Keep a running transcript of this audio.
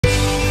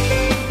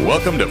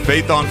Welcome to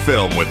Faith on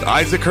Film with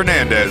Isaac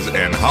Hernandez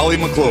and Holly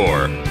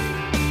McClure.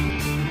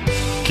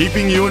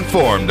 Keeping you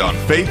informed on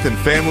faith and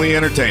family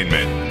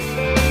entertainment.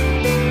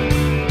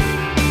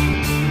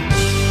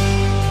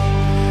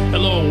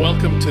 Hello,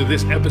 welcome to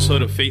this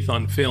episode of Faith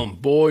on Film.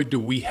 Boy, do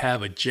we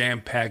have a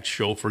jam-packed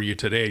show for you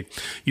today.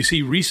 You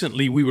see,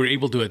 recently we were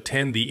able to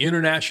attend the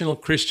International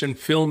Christian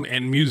Film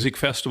and Music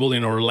Festival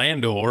in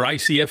Orlando, or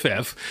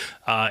ICFF,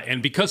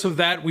 and because of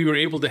that, we were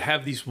able to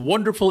have these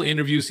wonderful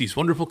interviews, these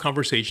wonderful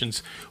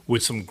conversations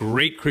with some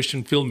great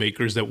Christian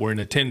filmmakers that were in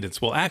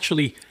attendance. Well,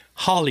 actually,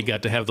 Holly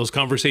got to have those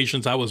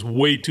conversations. I was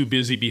way too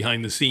busy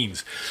behind the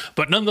scenes.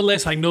 But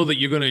nonetheless, I know that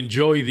you're going to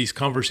enjoy these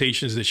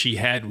conversations that she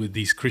had with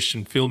these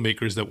Christian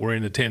filmmakers that were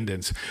in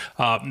attendance.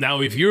 Now,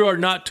 if you are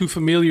not too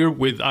familiar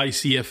with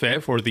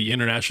ICFF, or the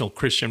International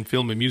Christian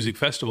Film and Music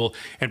Festival,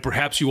 and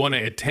perhaps you want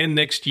to attend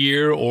next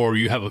year, or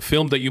you have a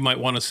film that you might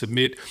want to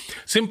submit,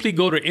 simply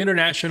go to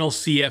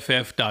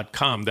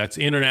internationalcff.com. That's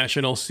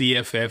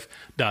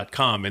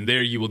internationalcff.com. And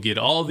there you will get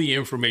all the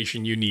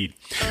information you need.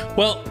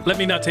 Well, let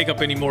me not take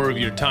up any more of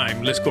your time.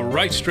 Let's go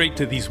right straight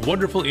to these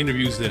wonderful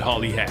interviews that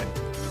Holly had.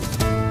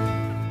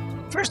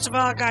 First of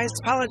all, guys,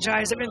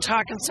 apologize. I've been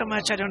talking so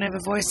much I don't have a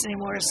voice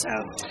anymore.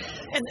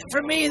 And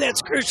for me,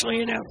 that's crucial,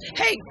 you know.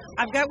 Hey,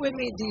 I've got with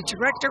me the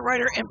director,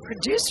 writer, and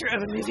producer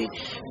of a movie,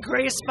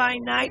 Grace by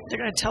Night. They're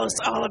going to tell us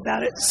all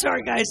about it.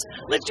 Sorry, guys.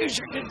 Let's use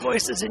your good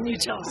voices and you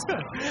tell us.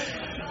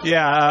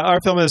 Yeah,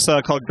 our film is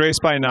called Grace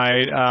by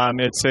Night.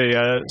 It's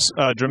a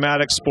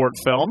dramatic sport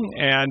film,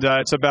 and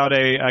it's about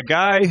a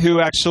guy who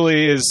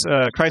actually is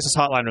a crisis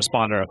hotline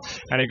responder,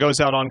 and he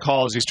goes out on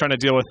calls. He's trying to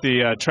deal with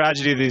the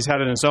tragedy that he's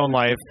had in his own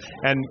life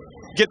and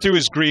get through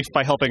his grief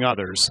by helping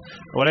others.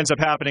 What ends up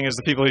happening is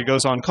the people he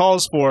goes on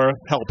calls for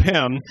help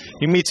him.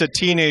 He meets a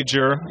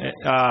teenager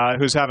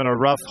who's having a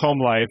rough home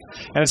life,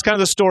 and it's kind of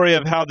the story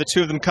of how the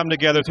two of them come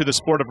together through the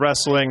sport of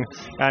wrestling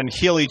and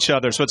heal each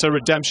other. So it's a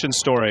redemption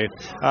story.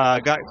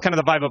 Got kind of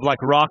the vibe of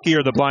like Rocky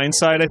or The Blind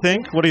Side, I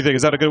think. What do you think?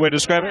 Is that a good way to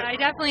describe it? I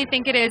definitely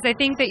think it is. I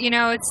think that, you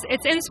know,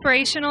 it's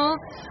inspirational.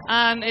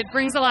 It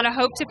brings a lot of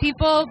hope to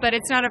people, but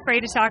it's not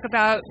afraid to talk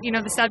about, you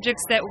know, the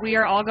subjects that we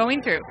are all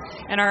going through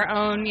in our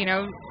own, you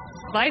know,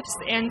 lives.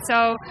 And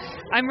so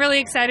I'm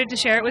really excited to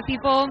share it with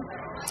people,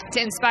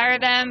 to inspire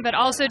them, but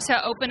also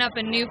to open up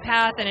a new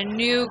path and a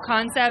new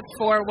concept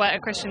for what a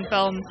Christian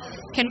film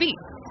can be.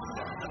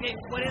 Okay,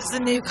 what is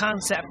the new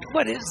concept?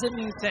 What is the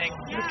new thing?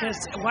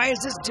 Because why is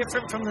this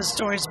different from the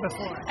stories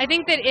before? I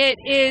think that it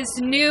is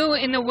new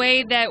in the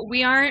way that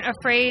we aren't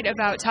afraid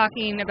about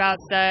talking about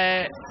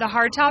the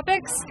hard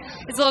topics.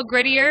 It's a little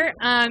grittier.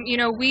 You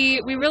know, we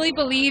really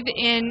believe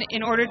in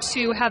order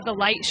to have the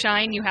light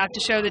shine, you have to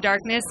show the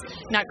darkness,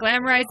 not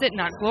glamorize it,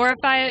 not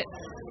glorify it.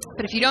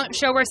 But if you don't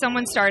show where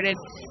someone started,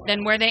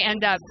 then where they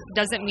end up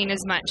doesn't mean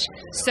as much.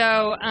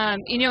 So,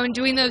 you know, in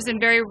doing those in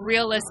very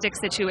realistic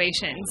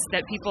situations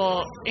that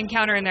people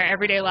encounter in their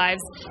everyday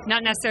lives,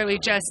 not necessarily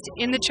just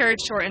in the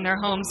church or in their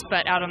homes,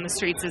 but out on the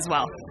streets as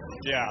well.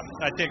 Yeah,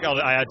 I think I'll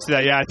add to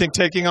that. Yeah, I think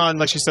taking on,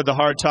 like she said, the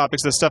hard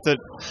topics, the stuff that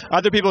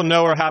other people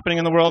know are happening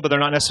in the world, but they're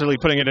not necessarily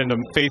putting it into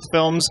faith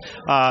films,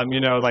 you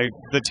know, like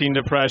the teen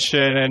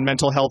depression and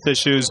mental health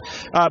issues,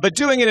 but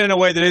doing it in a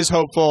way that is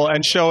hopeful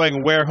and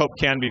showing where hope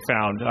can be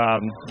found.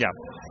 Yeah.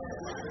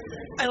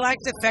 I like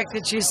the fact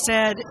that you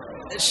said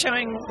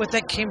showing what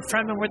that came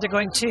from and where they're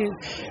going to.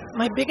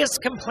 My biggest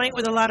complaint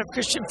with a lot of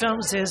Christian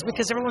films is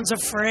because everyone's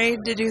afraid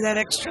to do that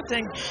extra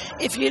thing.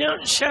 If you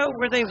don't show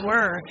where they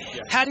were,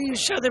 how do you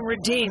show them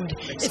redeemed?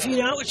 If you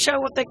don't show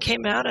what they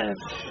came out of,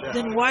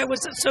 then why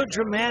was it so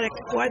dramatic?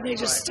 Why didn't they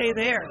just stay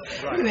there?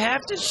 You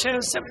have to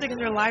show something in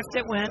their life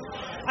that went,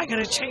 I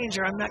got to change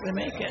or I'm not going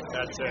to make it.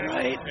 That's it.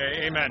 Right?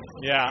 Amen.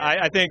 Yeah,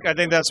 I think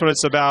that's what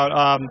it's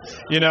about.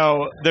 You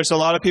know, there's a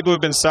lot of people who've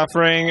been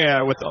suffering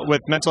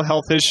with mental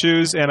health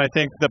issues, and I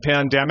think the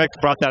pandemic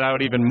brought that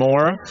out even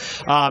more.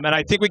 And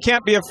I think we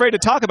can't be afraid to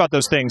talk about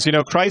those things. You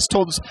know, Christ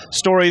told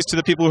stories to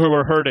the people who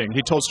were hurting.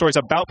 He told stories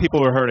about people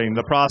who were hurting,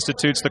 the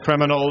prostitutes, the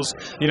criminals,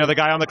 you know, the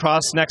guy on the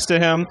cross next to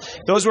him.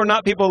 Those were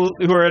not people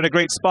who were in a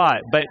great spot,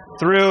 but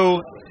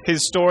through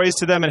his stories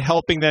to them and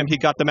helping them, he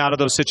got them out of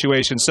those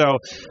situations. So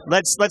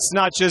let's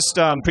not just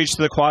preach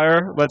to the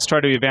choir. Let's try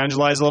to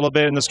evangelize a little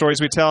bit in the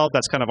stories we tell.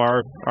 That's kind of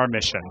our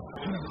mission.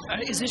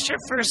 Is this your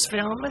first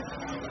film?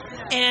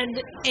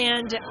 And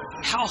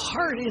how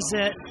hard is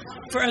it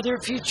for other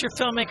future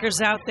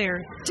filmmakers out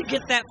there to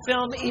get that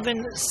film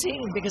even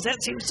seen? Because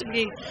that seems to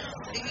be,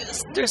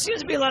 there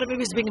seems to be a lot of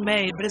movies being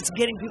made, but it's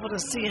getting people to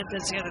see it.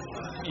 That's the other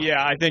thing.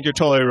 Yeah, I think you're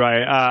totally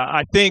right.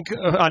 I think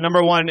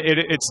number one,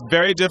 it's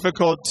very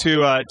difficult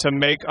to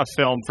make a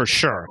film for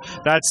sure.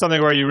 That's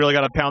something where you really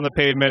got to pound the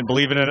pavement,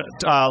 believe in it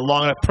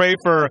long enough, pray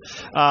for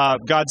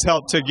God's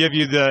help to give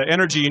you the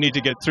energy you need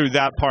to get through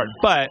that part.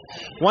 But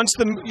I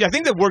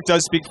think the work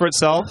does speak for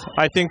itself.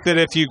 I think that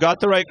if you got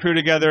the right crew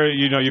together,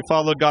 you know, you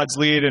followed God's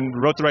lead and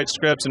wrote the right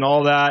scripts and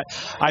all that.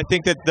 I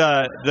think that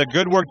the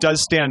good work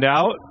does stand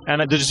out, and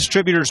the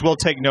distributors will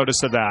take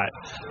notice of that,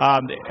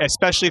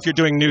 especially if you're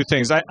doing new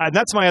things. And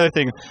that's my other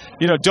thing.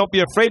 Don't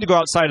be afraid to go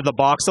outside of the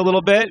box a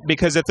little bit,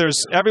 because if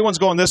everyone's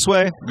going this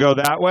way, go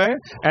that way,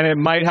 and it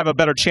might have a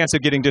better chance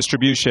of getting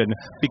distribution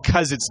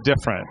because it's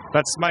different.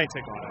 That's my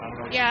take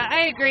on it. Yeah,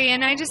 I agree.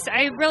 And I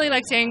really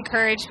like to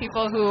encourage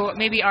people who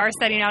maybe are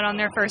setting out on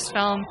their first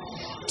film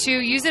to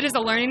use it as a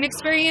learning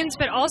experience,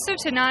 but also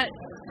to not,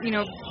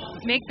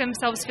 make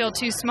themselves feel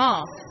too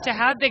small, to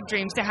have big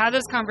dreams, to have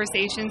those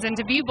conversations, and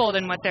to be bold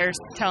in what they're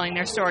telling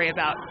their story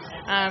about.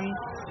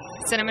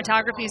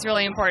 Cinematography is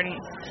really important.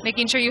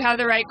 Making sure you have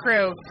the right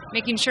crew,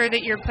 making sure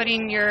that you're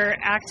putting your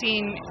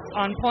acting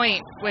on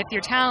point with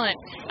your talent.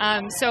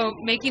 So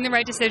making the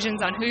right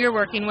decisions on who you're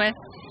working with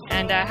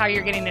and how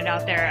you're getting it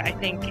out there, I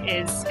think,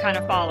 is kind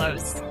of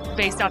follows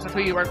based off of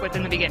who you work with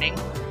in the beginning.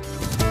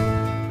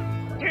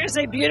 Here is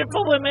a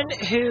beautiful woman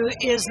who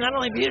is not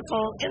only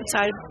beautiful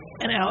inside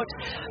and out,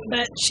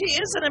 but she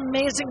is an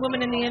amazing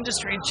woman in the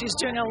industry, and she's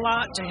doing a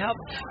lot to help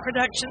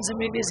productions and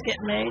movies get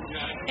made.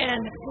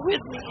 And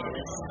with me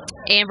is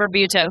Amber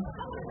Butaud.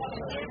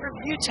 Amber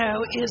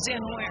Butaud is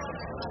in where?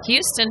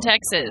 Houston,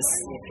 Texas.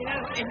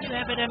 And you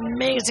have an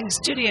amazing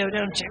studio,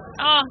 don't you?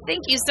 Oh,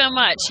 thank you so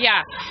much.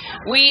 Yeah,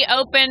 we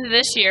opened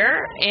this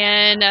year,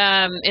 and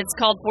it's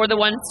called For the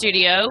One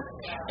Studio.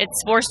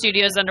 It's 4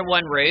 studios under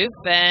one roof,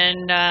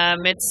 and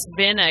it's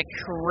been a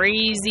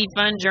crazy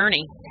fun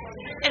journey.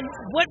 And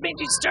what made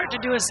you start to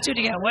do a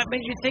studio? What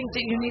made you think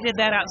that you needed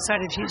that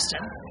outside of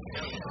Houston?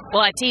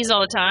 Well, I tease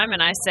all the time,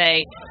 and I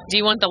say, do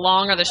you want the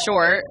long or the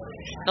short?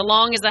 The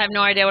long is I have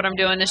no idea what I'm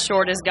doing. The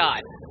short is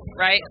God,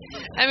 right?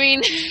 I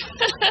mean...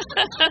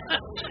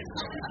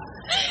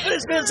 But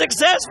it's been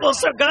successful,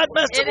 so God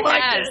must have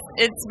liked it.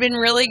 It's been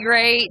really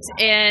great.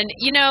 And,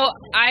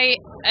 I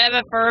am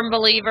a firm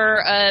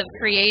believer of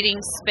creating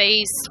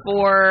space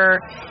for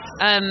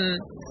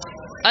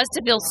us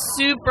to feel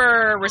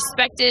super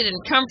respected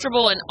and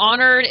comfortable and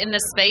honored in the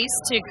space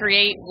to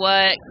create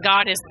what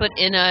God has put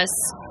in us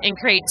in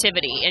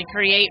creativity and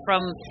create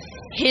from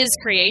His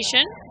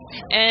creation.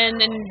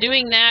 And in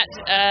doing that,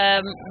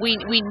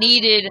 we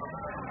needed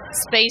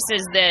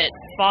spaces that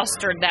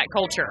fostered that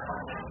culture.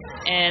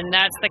 And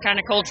that's the kind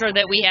of culture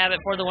that we have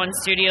at For the One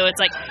Studio. It's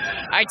like,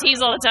 I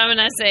tease all the time and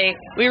I say,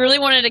 we really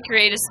wanted to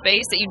create a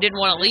space that you didn't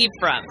want to leave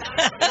from.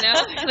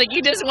 Like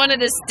you just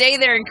wanted to stay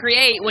there and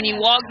create when you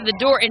walk through the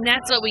door. And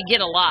that's what we get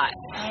a lot.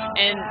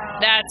 And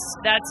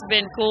that's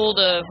been cool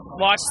to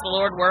watch the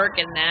Lord work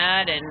in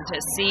that, and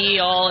to see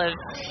all of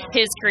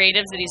His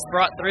creatives that He's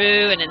brought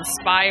through and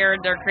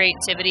inspired their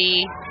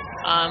creativity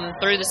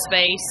through the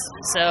space.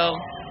 So...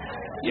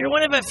 You're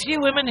one of a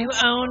few women who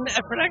own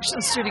a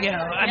production studio.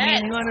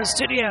 Who own a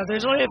studio.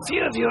 There's only a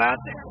few of you out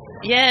there.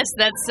 Yes,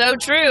 that's so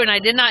true, and I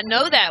did not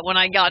know that when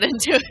I got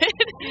into it.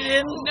 You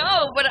didn't?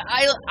 No, but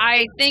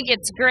I think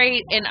it's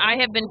great, and I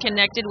have been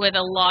connected with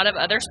a lot of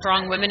other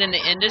strong women in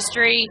the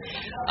industry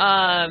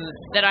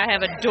that I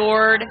have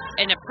adored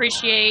and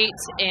appreciate,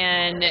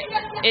 and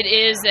it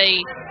is a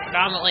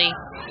predominantly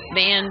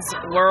man's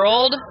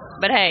world,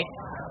 but hey,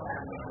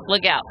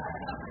 look out.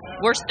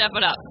 We're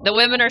stepping up. The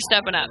women are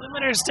stepping up.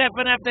 Women are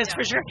stepping up, that's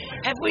for sure.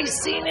 Have we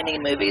seen any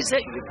movies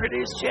that you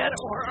produced yet,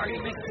 or are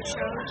you making shows?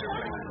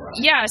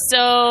 Yeah,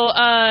 so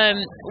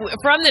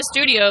from the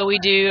studio, we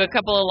do a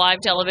couple of live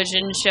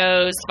television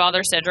shows.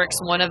 Father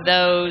Cedric's one of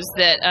those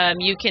that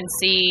you can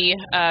see.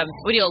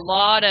 We do a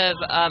lot of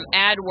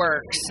ad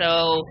work.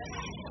 So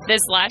this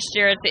last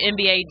year at the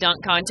NBA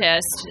dunk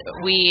contest,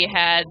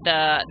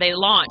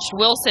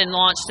 Wilson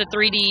launched a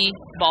 3D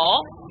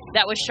ball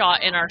that was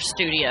shot in our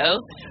studio.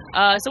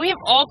 So we have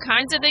all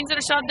kinds of things that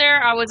are shot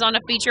there. I was on a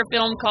feature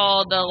film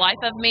called The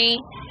Life of Me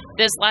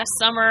this last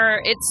summer.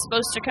 It's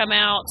supposed to come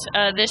out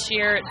this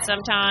year at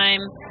some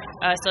time,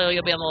 so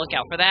you'll be on the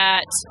lookout for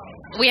that.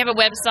 We have a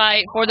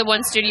website,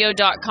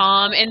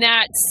 fortheonestudio.com, and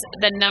that's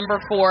the number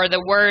 4,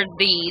 the word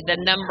the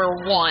number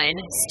 1,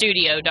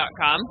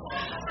 studio.com.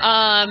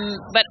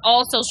 But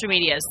all social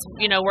medias.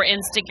 We're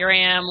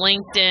Instagram,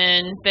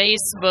 LinkedIn,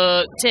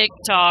 Facebook,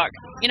 TikTok.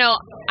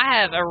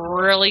 I have a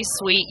really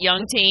sweet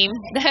young team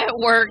that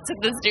works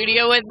at the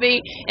studio with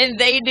me, and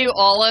they do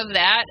all of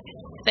that.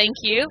 Thank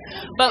you.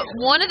 But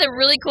one of the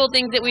really cool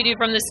things that we do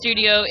from the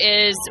studio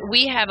is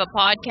we have a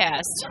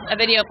podcast, a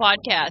video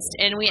podcast,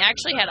 and we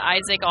actually had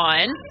Isaac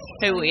on,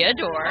 who we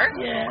adore.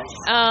 Yes.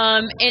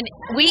 And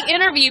we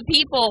interview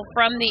people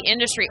from the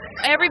industry,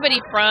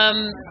 everybody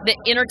from the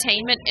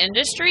entertainment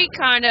industry,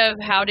 kind of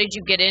how did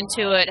you get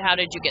into it, how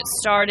did you get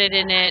started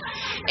in it,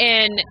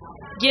 and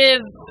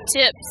give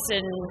tips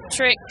and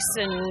tricks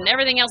and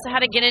everything else how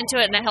to get into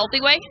it in a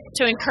healthy way,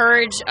 to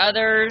encourage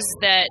others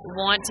that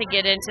want to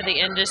get into the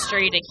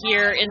industry to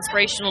hear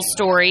inspirational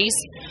stories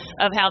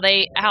of how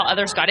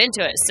others got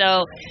into it.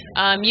 So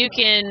you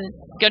can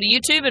go to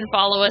YouTube and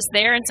follow us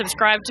there and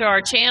subscribe to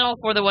our channel,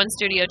 For the One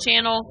Studio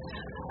channel.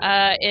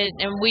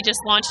 And we just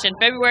launched in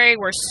February.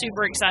 We're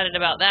super excited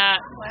about that.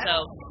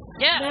 So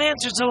Yeah. That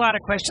answers a lot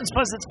of questions.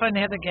 Plus, it's fun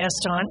to have a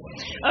guest on.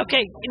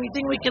 Okay,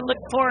 anything we can look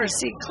for or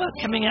see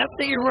coming up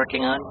that you're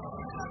working on?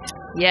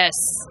 Yes.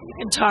 You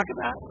can talk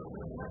about.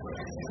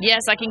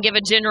 Yes, I can give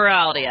a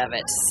generality of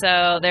it.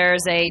 So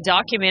there's a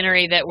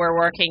documentary that we're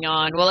working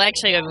on. Well,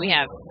 actually, we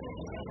have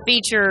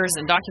features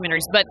and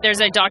documentaries, but there's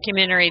a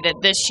documentary that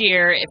this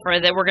year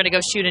that we're going to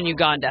go shoot in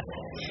Uganda.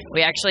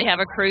 We actually have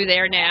a crew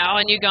there now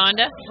in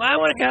Uganda. Well, I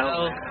want to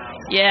go. So,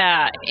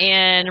 yeah,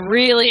 and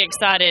really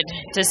excited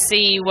to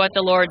see what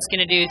the Lord's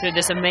going to do through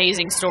this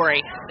amazing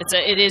story.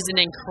 It is an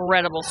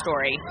incredible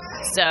story.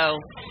 So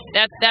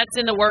that's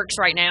in the works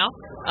right now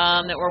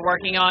that we're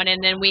working on,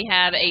 and then we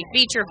have a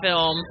feature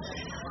film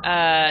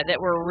that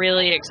we're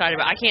really excited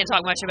about. I can't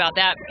talk much about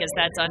that because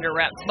that's under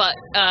wraps, but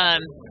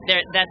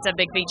that's a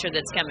big feature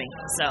that's coming.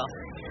 So.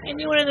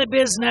 Anyone in the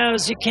biz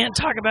knows you can't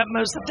talk about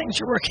most of the things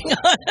you're working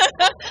on.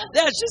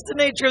 That's just the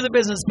nature of the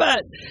business.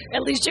 But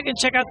at least you can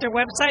check out their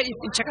website. You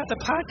can check out the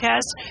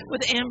podcast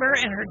with Amber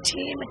and her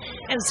team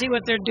and see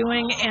what they're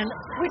doing. And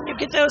when you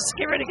get those,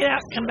 get ready to get out,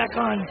 come back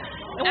on.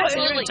 And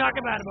we're going to talk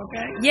about them,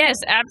 okay? Yes,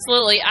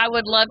 absolutely. I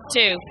would love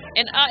to.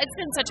 And it's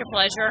been such a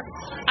pleasure.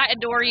 I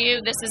adore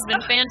you. This has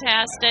been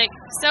fantastic.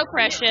 So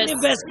precious.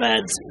 You're best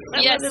buds.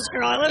 I love this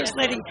girl. I love this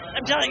lady.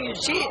 I'm telling you,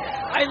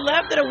 I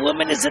love that a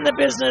woman is in the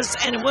business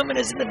and a woman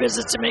is in the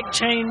business to make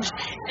change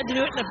and to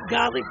do it in a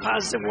godly,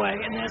 positive way.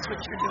 And that's what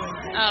you're doing.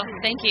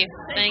 Thank you.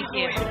 Thank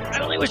you. I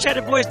only wish I had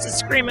a voice to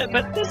scream it,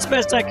 but that's the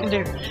best I can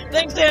do.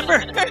 Thanks,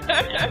 Amber.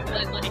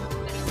 Absolutely.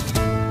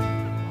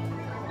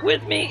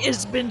 With me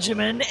is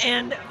Benjamin,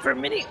 and for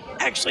many,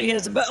 actually he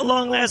has a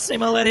long last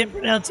name, I'll let him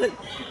pronounce it.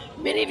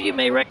 Many of you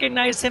may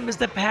recognize him as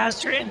the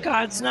pastor in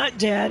God's Not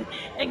Dead,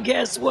 and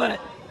guess what?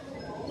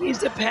 He's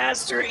the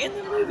pastor in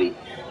the movie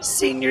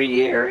Senior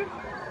Year,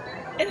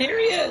 and here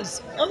he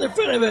is on the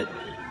front of it.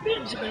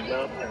 Benjamin,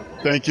 welcome.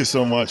 Thank you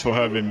so much for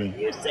having me.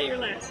 You say your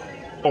last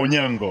name.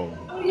 Onyango.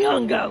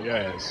 Onyango.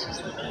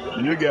 Yes.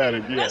 You got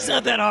it. Yeah. That's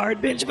not that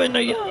hard, Benjamin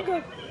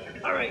Onyango.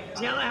 All right,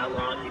 tell how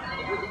long you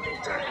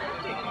started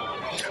acting.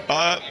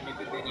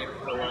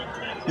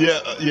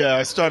 Yeah,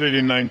 I started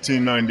in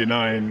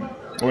 1999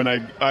 when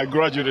I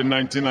graduated in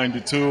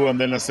 1992, and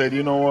then I said,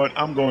 you know what,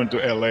 I'm going to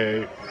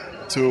LA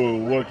to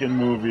work in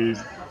movies.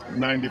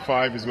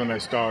 95 is when I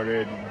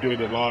started,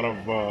 did a lot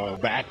of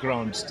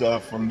background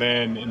stuff, and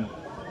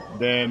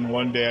then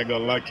one day I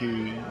got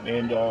lucky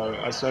and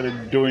I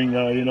started doing,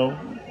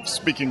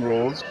 speaking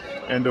roles,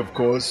 and of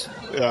course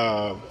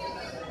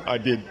I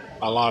did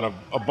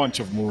a bunch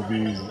of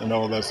movies and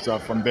all that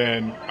stuff. And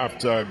then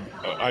after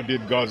I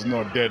did God's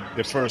Not Dead,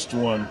 the first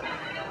one,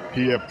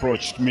 he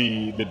approached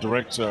me, the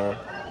director,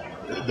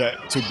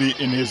 that to be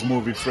in his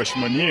movie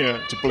freshman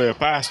year to play a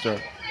pastor,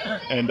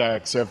 and I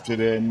accepted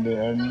it,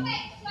 and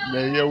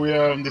here we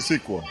are in the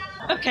sequel.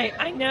 Okay,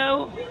 I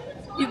know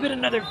you've been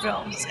in other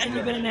films and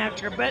you've been an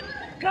actor, but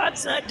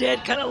God's Not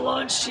Dead kind of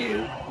launched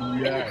you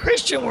in the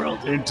Christian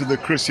world. Into the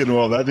Christian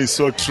world. That is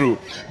so true.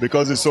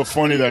 Because it's so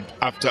funny that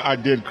after I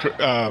did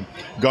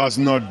God's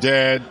Not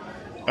Dead,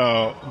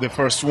 the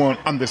first one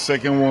and the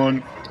second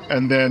one,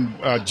 and then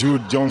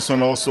Jude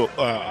Johnson also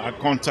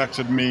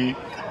contacted me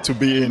to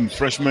be in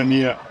freshman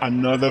year,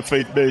 another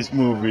faith-based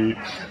movie,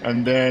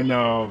 and then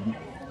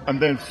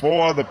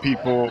 4 other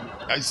people.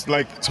 It's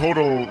like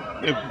total.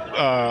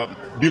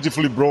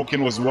 Beautifully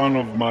Broken was one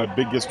of my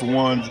biggest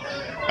ones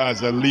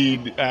as a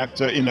lead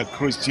actor in a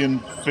Christian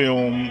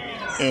film,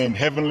 and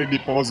Heavenly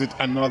Deposit,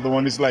 another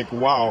one. It's like,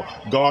 wow,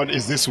 God,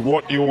 is this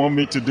what you want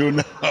me to do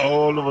now?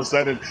 All of a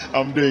sudden,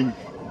 I'm doing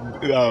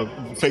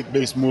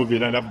faith-based movie,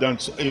 and I've done.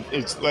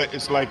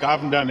 It's like I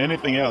haven't done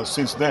anything else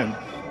since then.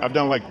 I've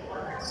done like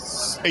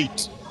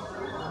 8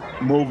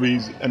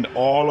 movies, and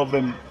all of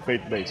them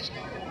faith-based.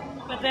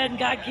 But then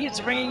God keeps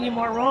bringing you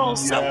more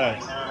roles. So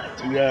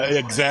yeah,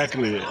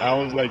 exactly. I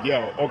was like,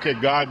 yeah, okay,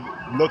 God,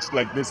 looks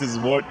like this is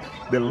what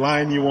the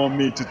line you want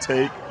me to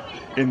take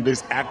in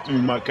this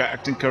my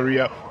acting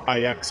career. I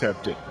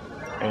accept it.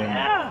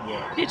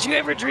 And, Did you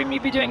ever dream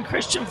you'd be doing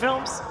Christian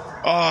films?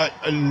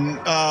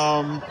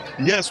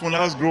 Yes, when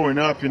I was growing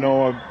up,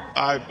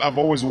 I've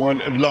always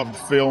loved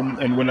film,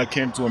 and when I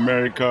came to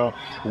America,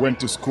 went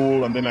to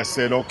school, and then I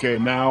said, okay,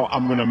 now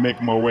I'm going to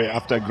make my way.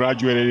 After I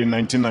graduated in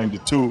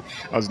 1992,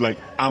 I was like,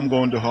 I'm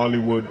going to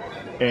Hollywood,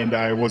 and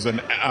I was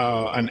an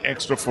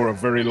extra for a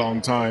very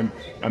long time.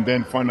 And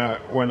then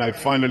when I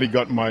finally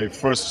got my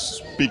first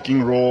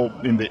speaking role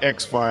in the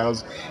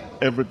X-Files,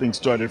 everything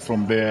started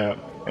from there,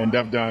 and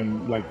I've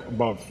done like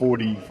about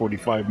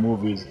 45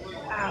 movies.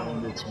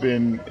 And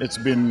it's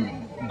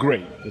been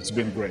great. It's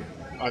been great.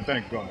 I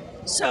thank God.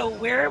 So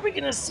where are we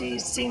going to see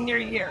Senior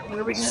Year? Where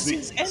are we going to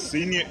see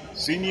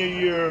Senior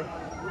Year?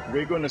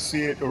 We're going to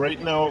see it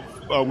right now.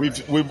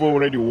 We've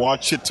already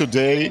watched it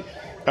today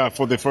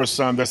for the first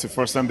time. That's the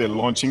first time they're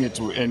launching it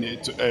to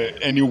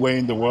anywhere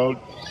in the world,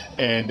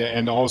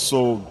 and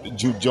also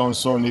Jude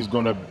Johnson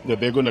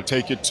they're gonna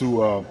take it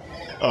to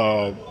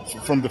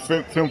from the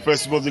film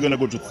festivals. They're gonna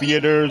go to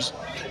theaters,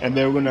 and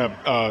they're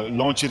gonna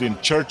launch it in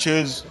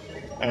churches.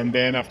 and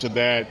then after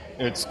that,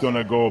 it's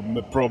gonna go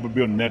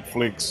probably on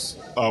Netflix.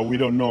 We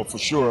don't know for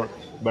sure,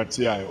 but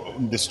yeah,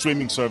 the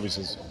streaming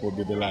services will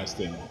be the last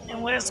thing.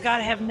 And what does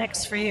God have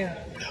next for you?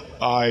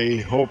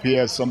 I hope He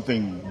has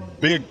something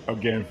big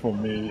again for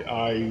me.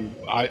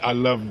 I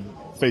love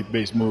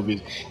faith-based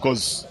movies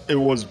because it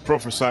was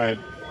prophesied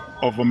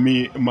over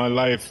me, my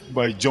life,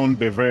 by John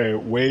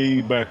Bevere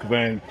way back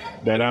then,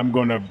 that I'm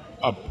gonna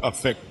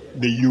affect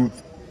the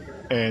youth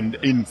and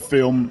in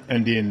film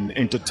and in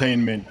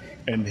entertainment,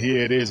 and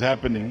here it is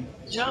happening.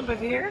 John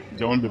Bevere?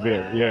 John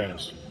Bevere,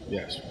 yes.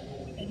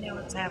 And now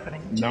it's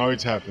happening. Now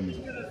it's happening.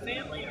 Do you have a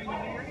family? Are you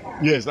married?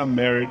 Yes, I'm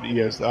married.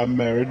 Yes, I'm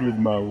married with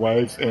my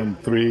wife and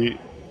 3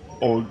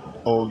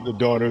 old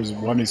daughters.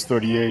 One is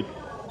 38,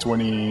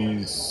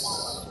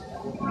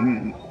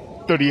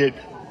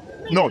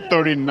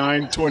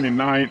 39,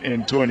 29,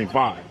 and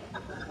 25.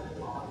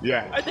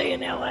 Yeah. Are they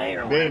in LA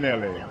or They're what? in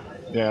LA.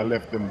 Yeah, I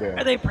left them there.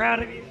 Are they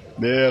proud of you?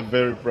 They're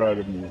very proud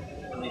of me.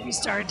 Movie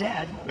star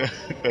dad.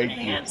 Thank you.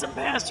 Handsome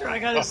pastor, I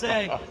gotta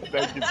say.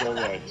 Thank you so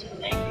much.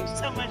 Thank you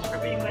so much for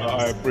being with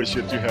I us.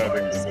 appreciate you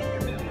having me.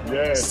 Senior movie.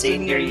 Yes,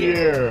 Senior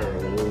year.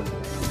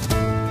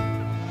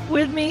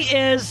 With me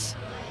is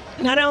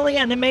not only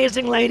an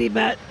amazing lady,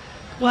 but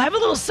we'll have a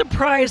little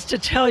surprise to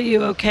tell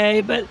you,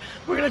 okay? But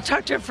we're going to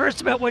talk to her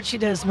first about what she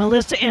does.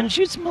 Melissa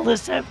Anschutz.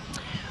 Melissa,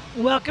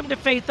 welcome to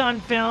Faith on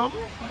Film.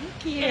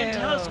 Thank you. And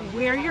tell us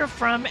where you're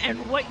from and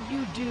what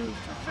you do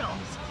for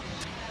films.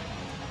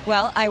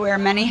 Well, I wear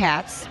many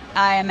hats.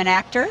 I am an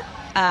actor.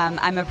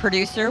 I'm a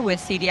producer with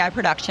CDI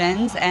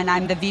Productions, and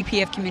I'm the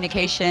VP of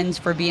Communications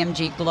for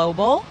BMG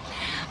Global.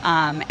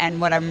 And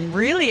what I'm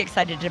really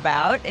excited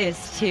about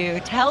is to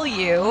tell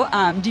you,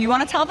 do you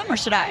want to tell them or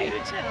should I?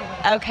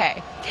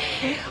 Okay.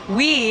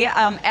 We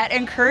at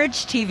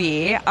Encourage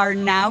TV are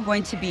now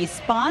going to be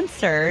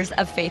sponsors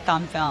of Faith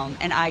on Film,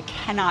 and I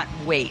cannot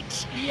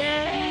wait.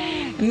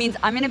 Yay! It means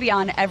I'm going to be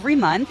on every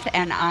month,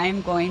 and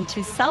I'm going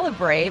to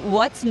celebrate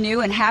what's new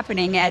and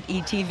happening at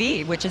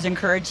ETV, which is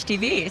Encourage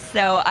TV.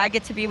 So I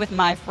get to be with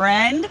my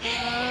friend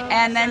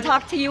and then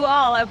talk to you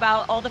all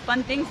about all the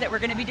fun things that we're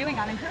going to be doing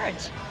on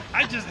Encourage.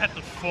 I just had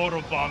to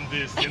photobomb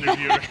this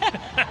interview.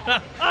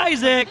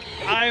 Isaac!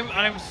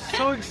 I'm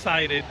so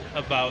excited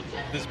about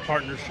this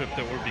partnership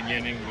that we're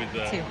beginning with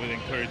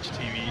Encourage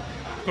TV.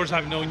 Of course,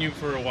 I've known you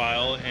for a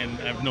while, and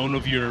I've known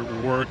of your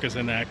work as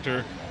an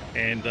actor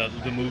and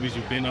the movies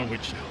you've been on,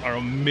 which are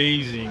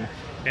amazing.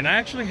 And I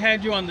actually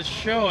had you on the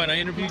show, and I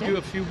interviewed you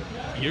a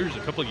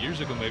couple of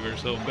years ago maybe or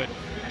so. But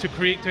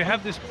to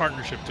have this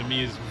partnership to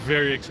me is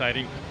very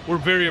exciting. We're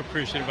very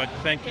appreciative.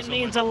 Thank you so much.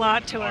 It means a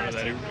lot to us.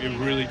 It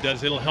really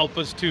does. It'll help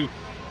us to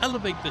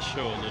elevate the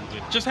show a little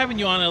bit. Just having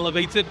you on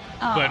elevates it,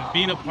 but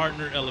being a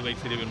partner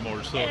elevates it even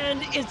more. So.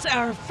 And it's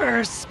our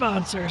first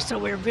sponsor, so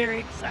we're very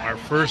excited. Our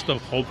first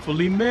of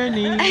hopefully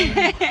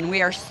many.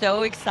 We are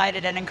so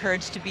excited and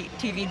encouraged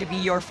TV to be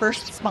your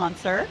first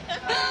sponsor.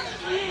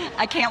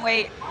 I can't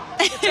wait.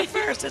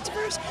 It's a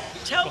first.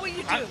 Tell what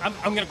you do. I'm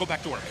going to go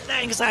back to work.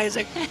 Thanks,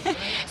 Isaac.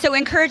 So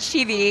Encourage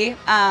TV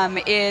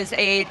is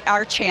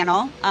our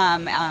channel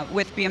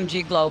with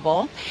BMG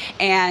Global,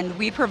 and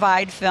we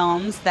provide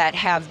films that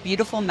have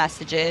beautiful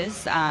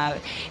messages.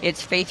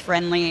 It's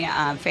faith-friendly,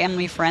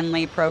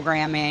 family-friendly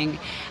programming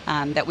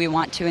that we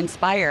want to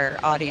inspire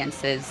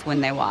audiences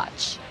when they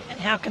watch. And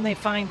how can they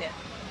find it?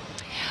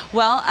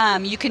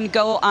 Well, you can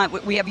go on,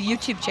 we have a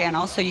YouTube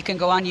channel, so you can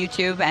go on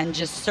YouTube and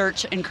just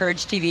search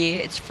Encourage TV.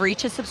 It's free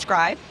to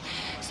subscribe.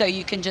 So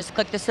you can just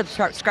click the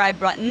subscribe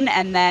button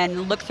and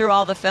then look through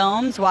all the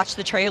films, watch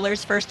the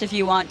trailers first if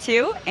you want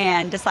to,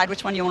 and decide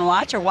which one you want to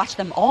watch, or watch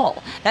them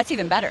all. That's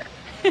even better.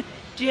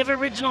 Do you have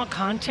original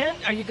content?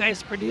 Are you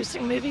guys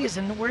producing movies,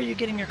 and where are you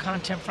getting your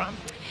content from?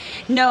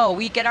 No,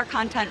 we get our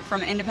content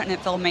from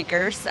independent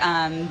filmmakers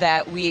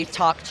that we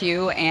talk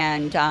to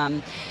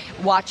and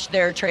watch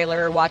their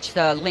trailer, watch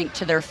the link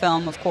to their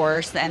film, of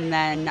course, and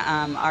then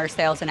our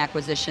sales and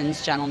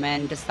acquisitions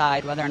gentlemen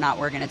decide whether or not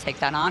we're going to take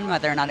that on,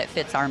 whether or not it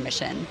fits our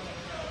mission.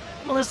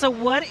 Melissa,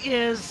 what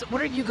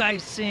are you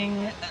guys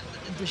seeing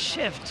the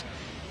shift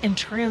in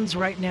trends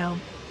right now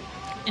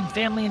in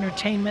family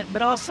entertainment,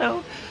 but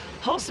also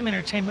wholesome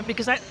entertainment?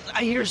 Because I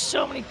hear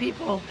so many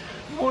people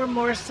more and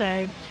more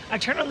say, I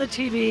turn on the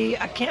TV,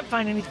 I can't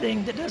find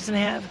anything that doesn't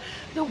have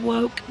the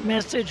woke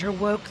message or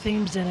woke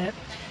themes in it.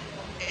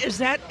 Is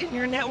that in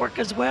your network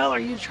as well? Are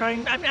you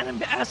trying,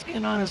 I'm asking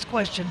an honest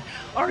question,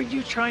 are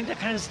you trying to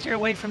kind of steer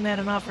away from that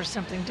and offer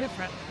something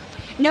different?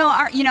 No,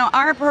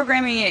 our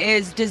programming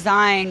is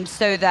designed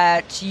so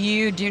that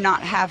you do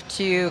not have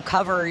to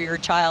cover your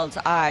child's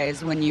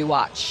eyes when you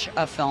watch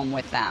a film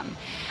with them.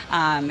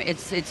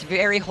 It's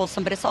very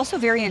wholesome, but it's also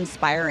very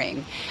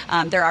inspiring.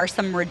 There are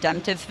some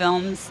redemptive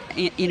films,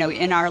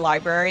 in our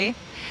library,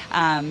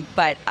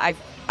 but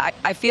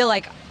I feel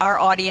like our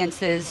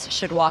audiences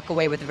should walk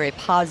away with a very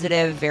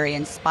positive, very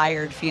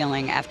inspired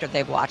feeling after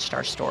they've watched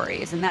our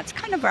stories, and that's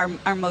kind of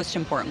our most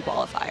important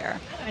qualifier.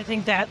 I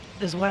think that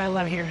is what I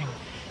love hearing,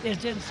 is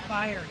to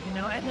inspire,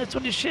 and that's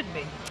what it should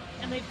be.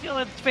 And they feel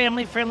it's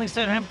family friendly,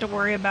 so they don't have to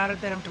worry about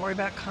it, they don't have to worry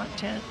about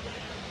content.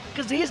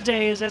 Because these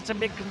days, that's a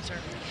big concern.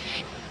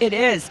 It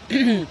is.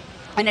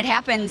 And it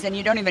happens, and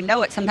you don't even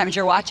know it. Sometimes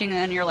you're watching,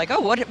 and you're like, "Oh,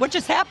 what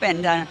just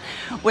happened?"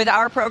 With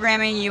our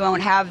programming, you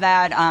won't have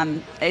that.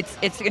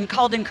 It's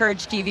called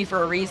Encourage TV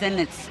for a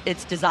reason.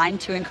 It's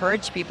designed to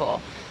encourage people.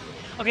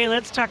 Okay,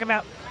 let's talk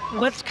about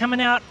what's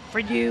coming out for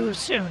you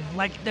soon,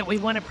 like that we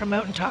want to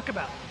promote and talk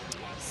about.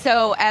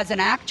 So, as an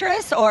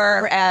actress,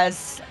 or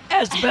as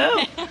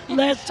both.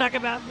 Let's talk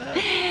about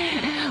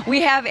both.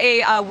 We have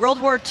a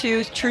World War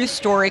II true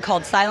story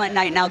called Silent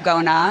Night in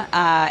Algona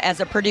as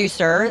a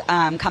producer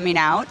coming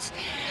out.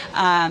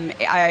 And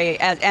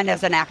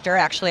as an actor,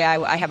 actually,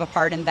 I have a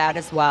part in that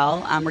as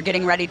well. We're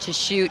getting ready to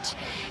shoot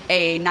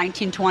a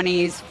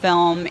 1920s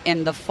film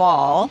in the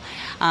fall.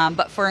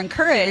 But for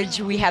Encourage,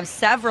 we have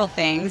several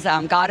things.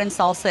 God and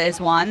Salsa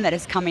is one that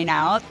is coming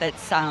out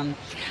that's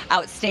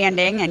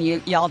outstanding, and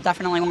y'all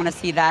definitely want to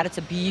see that. It's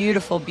a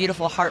beautiful,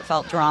 beautiful,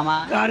 heartfelt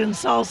drama. God and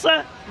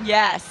Salsa?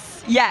 Yes.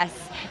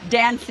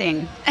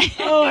 Dancing.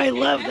 Oh, I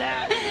love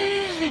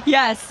that.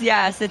 Yes,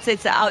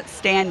 it's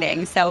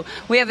outstanding. So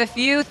we have a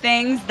few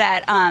things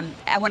that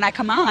when I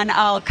come on,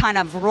 I'll kind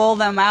of roll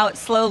them out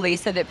slowly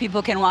so that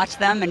people can watch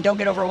them and don't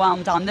get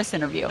overwhelmed on this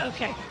interview.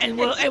 Okay, and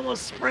we'll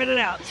spread it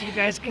out so you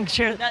guys can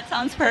share. That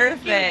sounds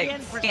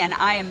perfect. And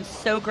I am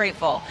so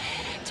grateful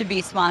to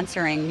be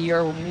sponsoring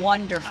your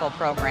wonderful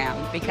program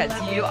because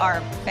you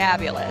are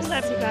fabulous.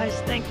 Love you guys.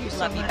 Thank you so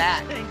much. Love you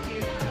back. Thank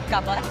you.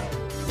 God bless.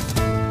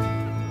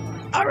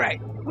 All right.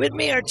 With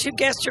me are two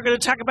guests who are going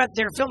to talk about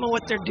their film and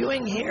what they're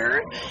doing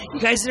here. You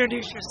guys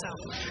introduce yourself.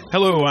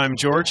 Hello, I'm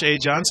George A.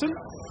 Johnson.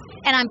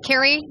 And I'm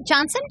Kary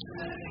Johnson.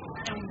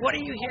 And what are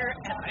you here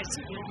at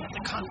ICU at the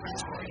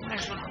conference for?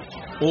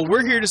 Well,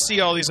 we're here to see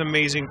all these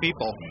amazing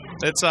people.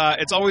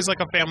 It's always like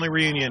a family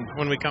reunion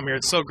when we come here.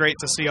 It's so great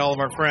to see all of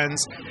our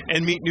friends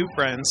and meet new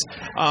friends.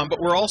 But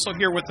we're also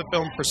here with the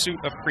film Pursuit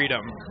of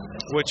Freedom,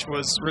 which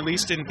was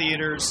released in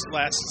theaters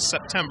last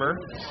September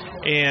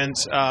and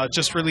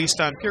just released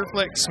on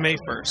PureFlix May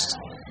 1st.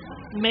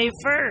 May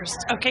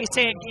 1st. Okay,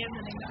 say again.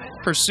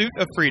 Pursuit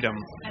of Freedom.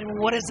 And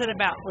what is it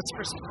about? What's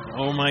Pursuit?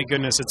 Oh my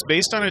goodness, it's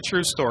based on a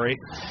true story.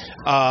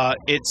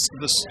 It's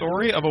the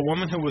story of a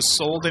woman who was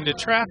sold into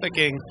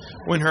trafficking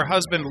when her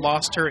husband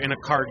lost her in a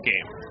card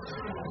game.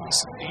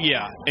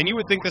 Yeah, and you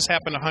would think this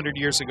happened 100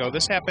 years ago.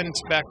 This happened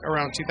back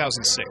around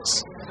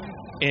 2006.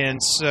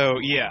 And so,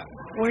 yeah.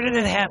 Where did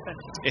it happen?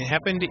 It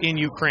happened in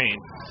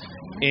Ukraine.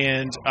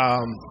 And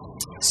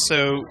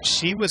so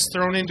she was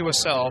thrown into a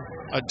cell,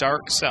 a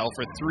dark cell,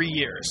 for 3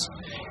 years.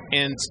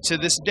 And to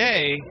this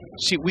day,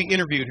 we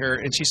interviewed her,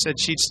 and she said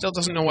she still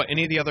doesn't know what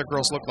any of the other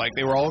girls look like.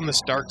 They were all in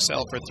this dark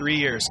cell for 3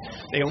 years.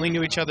 They only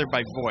knew each other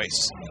by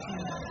voice.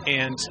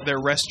 And their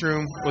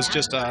restroom was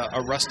just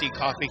a rusty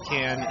coffee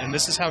can, and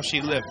this is how she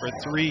lived for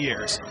 3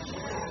 years.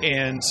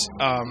 And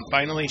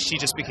finally, she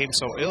just became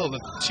so ill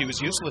that she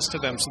was useless to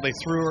them, so they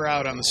threw her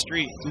out on the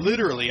street,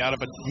 literally out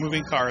of a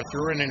moving car,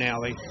 threw her in an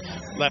alley,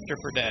 left her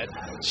for dead.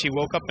 She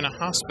woke up in a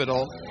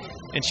hospital,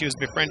 and she was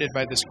befriended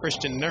by this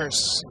Christian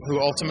nurse who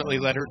ultimately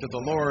led her to the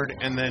Lord,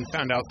 and then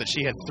found out that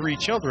she had 3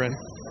 children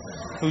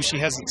who she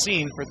hasn't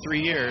seen for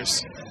 3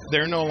 years.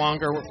 They're no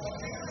longer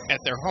at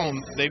their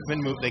home. They've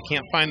been moved. They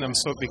can't find them,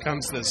 so it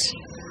becomes this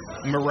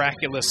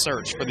miraculous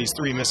search for these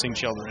 3 missing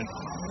children.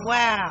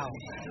 Wow.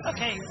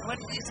 Okay, what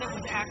is it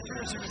with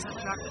actors or is it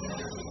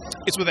documentary?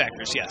 It's with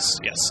actors, yes.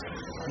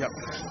 Yep.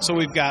 So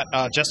we've got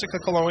Jessica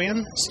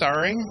Kaloyan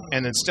starring,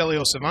 and then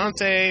Stelio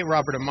Savante,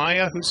 Robert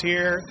Amaya, who's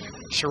here,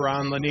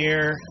 Sharon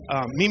Lanier,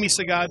 Mimi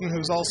Sagadin,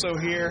 who's also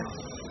here.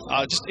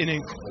 Just an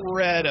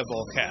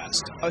incredible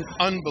cast, an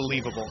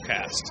unbelievable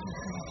cast.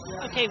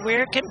 Okay,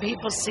 where can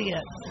people see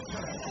it?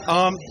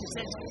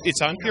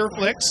 It's on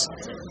PureFlix.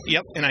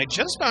 Yep, and I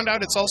just found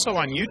out it's also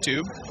on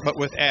YouTube, but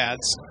with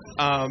ads.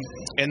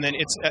 And then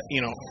it's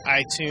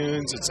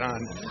iTunes. It's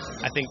on,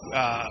 I think,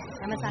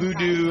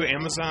 Voodoo,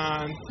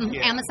 Amazon.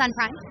 Yeah. Amazon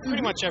Prime.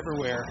 Pretty much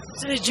everywhere.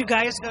 So did you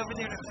guys go over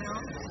there to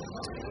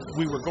film?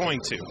 We were going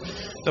to.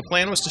 The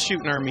plan was to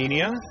shoot in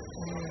Armenia,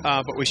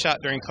 but we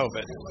shot during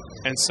COVID,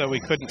 and so we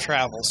couldn't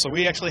travel. So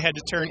we actually had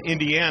to turn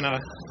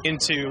Indiana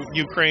into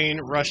Ukraine,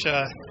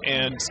 Russia,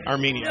 and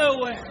Armenia. No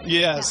way.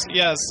 Yes.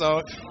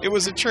 So it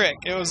was a trick.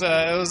 It was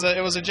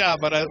a job,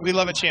 but we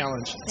love a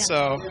challenge. Yeah.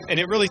 So, and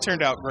it really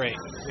turned out great.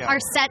 Yeah. Our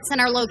sets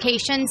and our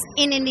locations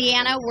in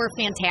Indiana were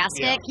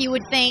fantastic. Yeah. You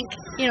would think,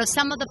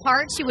 some of the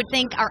parts you would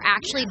think are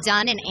actually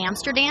done in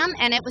Amsterdam,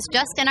 and it was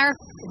just in our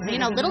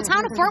little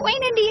town of Fort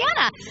Wayne,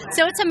 Indiana.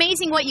 So it's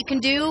amazing what you can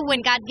do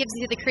when God gives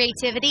you the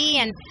creativity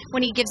and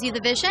when He gives you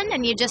the vision,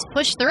 and you just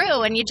push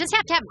through, and you just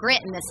have to have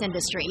grit in this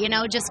industry.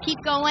 Just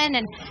keep going,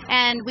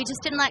 and we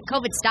just didn't let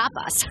COVID stop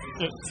us.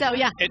 So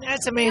yeah,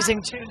 that's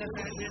amazing too.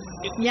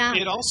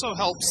 It also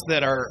helps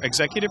that our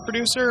executive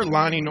producer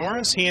Lonnie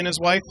Norris, he and his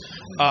wife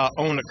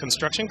own a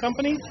construction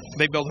company.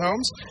 They build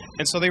homes,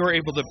 and so they were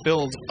able to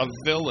build a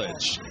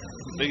village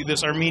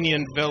this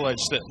Armenian village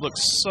that looked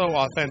so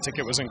authentic.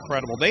 It was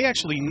incredible. They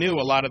actually knew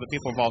a lot of the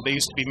people involved. They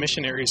used to be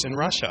missionaries in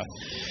Russia,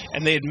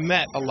 and they had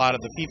met a lot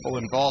of the people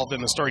involved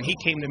in the story. And he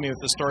came to me with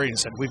the story and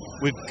said,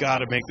 we've got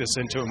to make this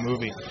into a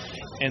movie.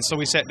 And so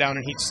we sat down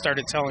and he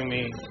started telling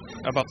me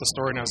about the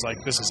story, and I was like,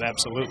 this is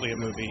absolutely a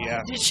movie,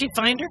 yeah. Did she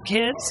find her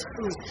kids?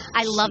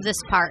 I love this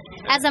part.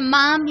 As a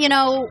mom,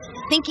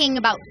 thinking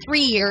about 3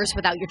 years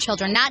without your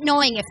children, not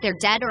knowing if they're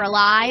dead or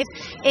alive,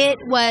 it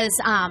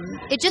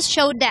just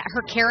showed that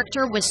her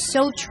character was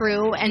so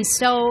true and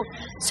so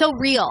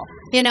real.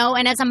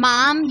 And as a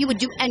mom, you would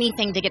do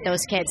anything to get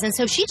those kids. And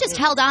so she just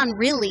held on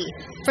really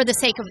for the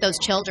sake of those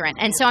children.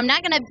 And so I'm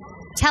not going to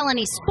tell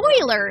any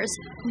spoilers,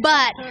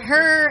 but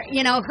her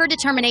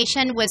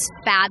determination was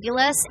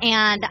fabulous,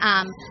 and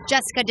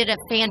Jessica did a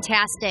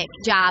fantastic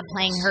job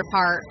playing her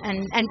part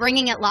and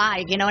bringing it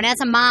live, and as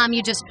a mom,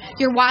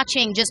 you're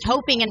watching, just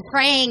hoping and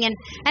praying, and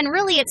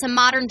really it's a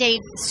modern day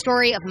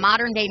story of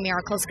modern day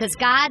miracles, because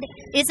God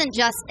isn't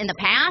just in the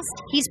past,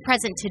 he's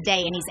present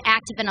today, and he's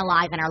active and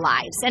alive in our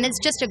lives, and it's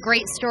just a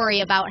great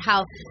story about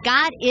how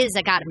God is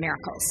a God of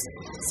miracles.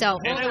 So,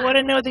 and I want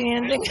to know the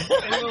ending.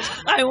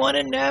 I want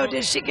to know,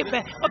 did she get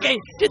back? Okay,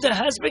 did the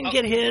husband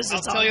get his?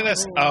 I'll tell you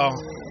this. Oh,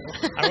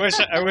 I wish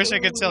I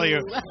could tell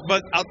you,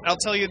 but I'll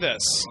tell you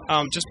this.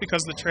 Just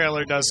because the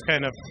trailer does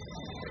kind of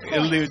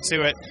allude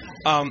to it,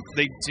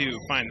 they do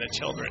find the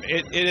children.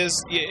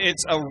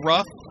 It's a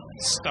rough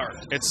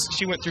start.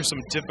 She went through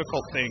some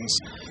difficult things,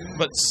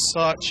 but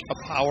such a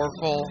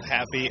powerful,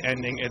 happy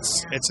ending.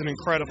 It's an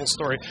incredible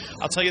story.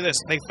 I'll tell you this.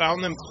 They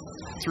found them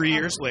 3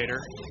 years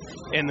later.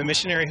 And the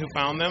missionary who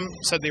found them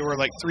said they were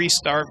like 3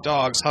 starved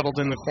dogs huddled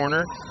in the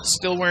corner,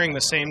 still wearing the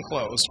same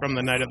clothes from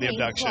the night of the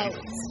abduction.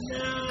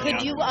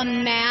 Could you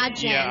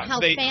imagine how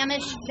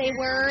famished they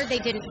were? They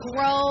didn't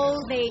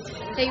grow. They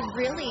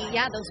really,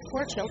 those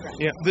poor children.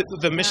 Yeah,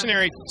 the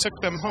missionary took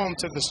them home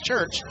to this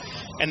church,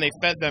 and they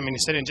fed them, and he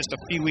said in just a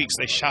few weeks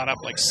they shot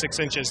up like 6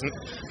 inches, and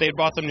they had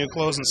bought them new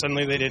clothes, and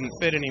suddenly they didn't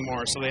fit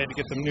anymore, so they had to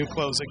get them new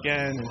clothes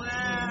again.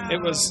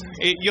 And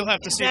you'll have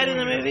to see that in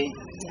the movie.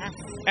 Yes.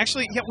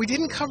 Actually, we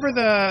didn't cover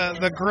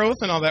the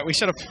growth and all that. We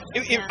should have.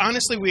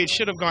 Honestly, we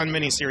should have gone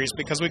miniseries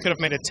because we could have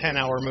made a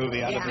 10-hour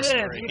movie out of the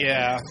story.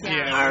 Yeah.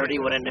 I already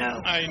want to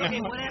know. I know.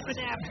 Okay, what happened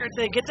after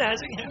they get the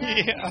husband?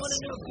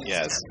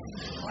 Yes.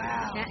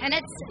 Wow. Yeah, and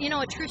it's,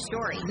 a true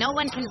story. No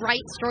one can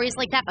write stories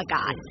like that but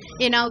God.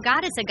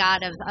 God is a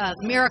God of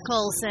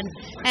miracles, and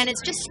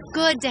it's just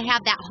good to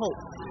have that hope.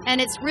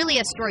 And it's really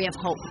a story of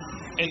hope.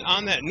 And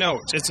on that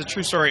note, it's a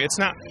true story. It's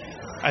not.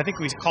 I think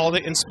we called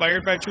it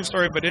inspired by a true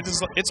story, but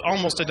it's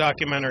almost a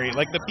documentary.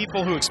 Like, the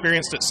people who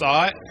experienced it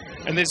saw it,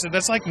 and they said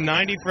that's like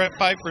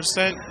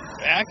 95%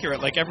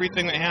 accurate, like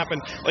everything that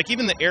happened. Like,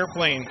 even the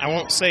airplane, I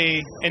won't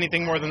say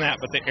anything more than that,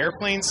 but the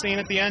airplane scene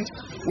at the end,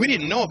 we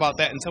didn't know about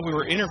that until we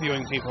were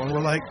interviewing people, and we're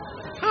like,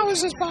 how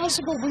is this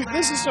possible?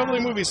 This is totally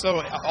a movie.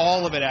 So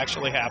all of it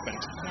actually happened.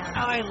 Oh,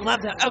 I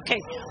love that. Okay,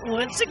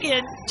 once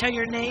again, tell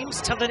your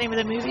names, tell the name of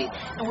the movie,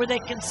 and where they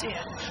can see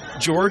it.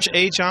 George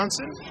A.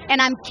 Johnson.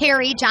 And I'm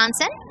Kary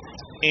Johnson.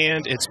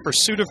 And it's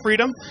Pursuit of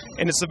Freedom,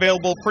 and it's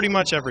available pretty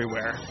much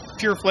everywhere.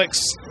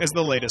 PureFlix is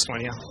the latest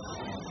one,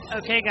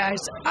 Okay,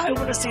 guys, I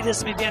want to see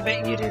this movie. I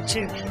bet you do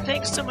too.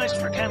 Thanks so much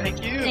for coming.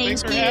 Thank you.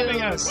 Thanks for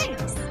having us.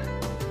 Thanks.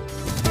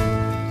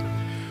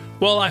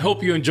 Well, I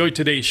hope you enjoyed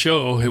today's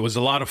show. It was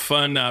a lot of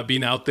fun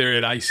being out there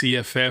at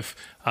ICFF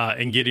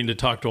and getting to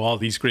talk to all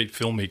these great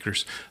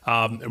filmmakers.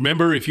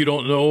 Remember, if you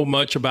don't know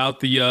much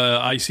about the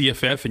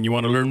ICFF and you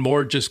want to learn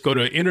more, just go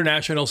to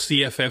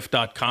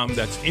internationalcff.com.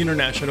 That's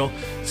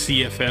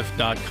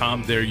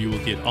internationalcff.com. There you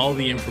will get all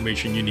the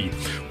information you need.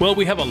 Well,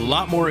 we have a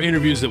lot more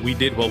interviews that we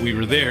did while we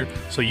were there,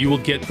 so you will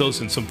get those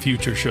in some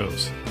future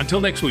shows.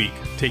 Until next week,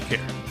 take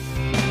care.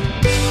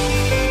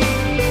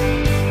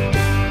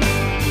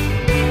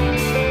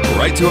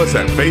 Write to us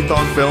at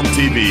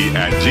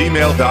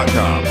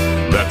faithonfilmtv@gmail.com.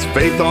 That's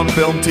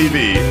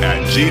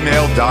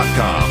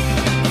faithonfilmtv@gmail.com.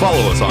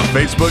 Follow us on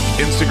Facebook,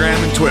 Instagram,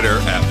 and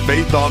Twitter at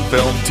Faith on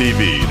Film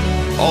TV.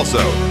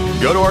 Also,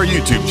 go to our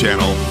YouTube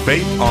channel,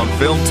 Faith on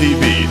Film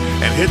TV,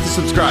 and hit the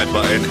subscribe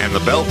button and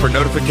the bell for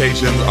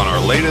notifications on our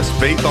latest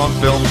Faith on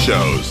Film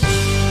shows.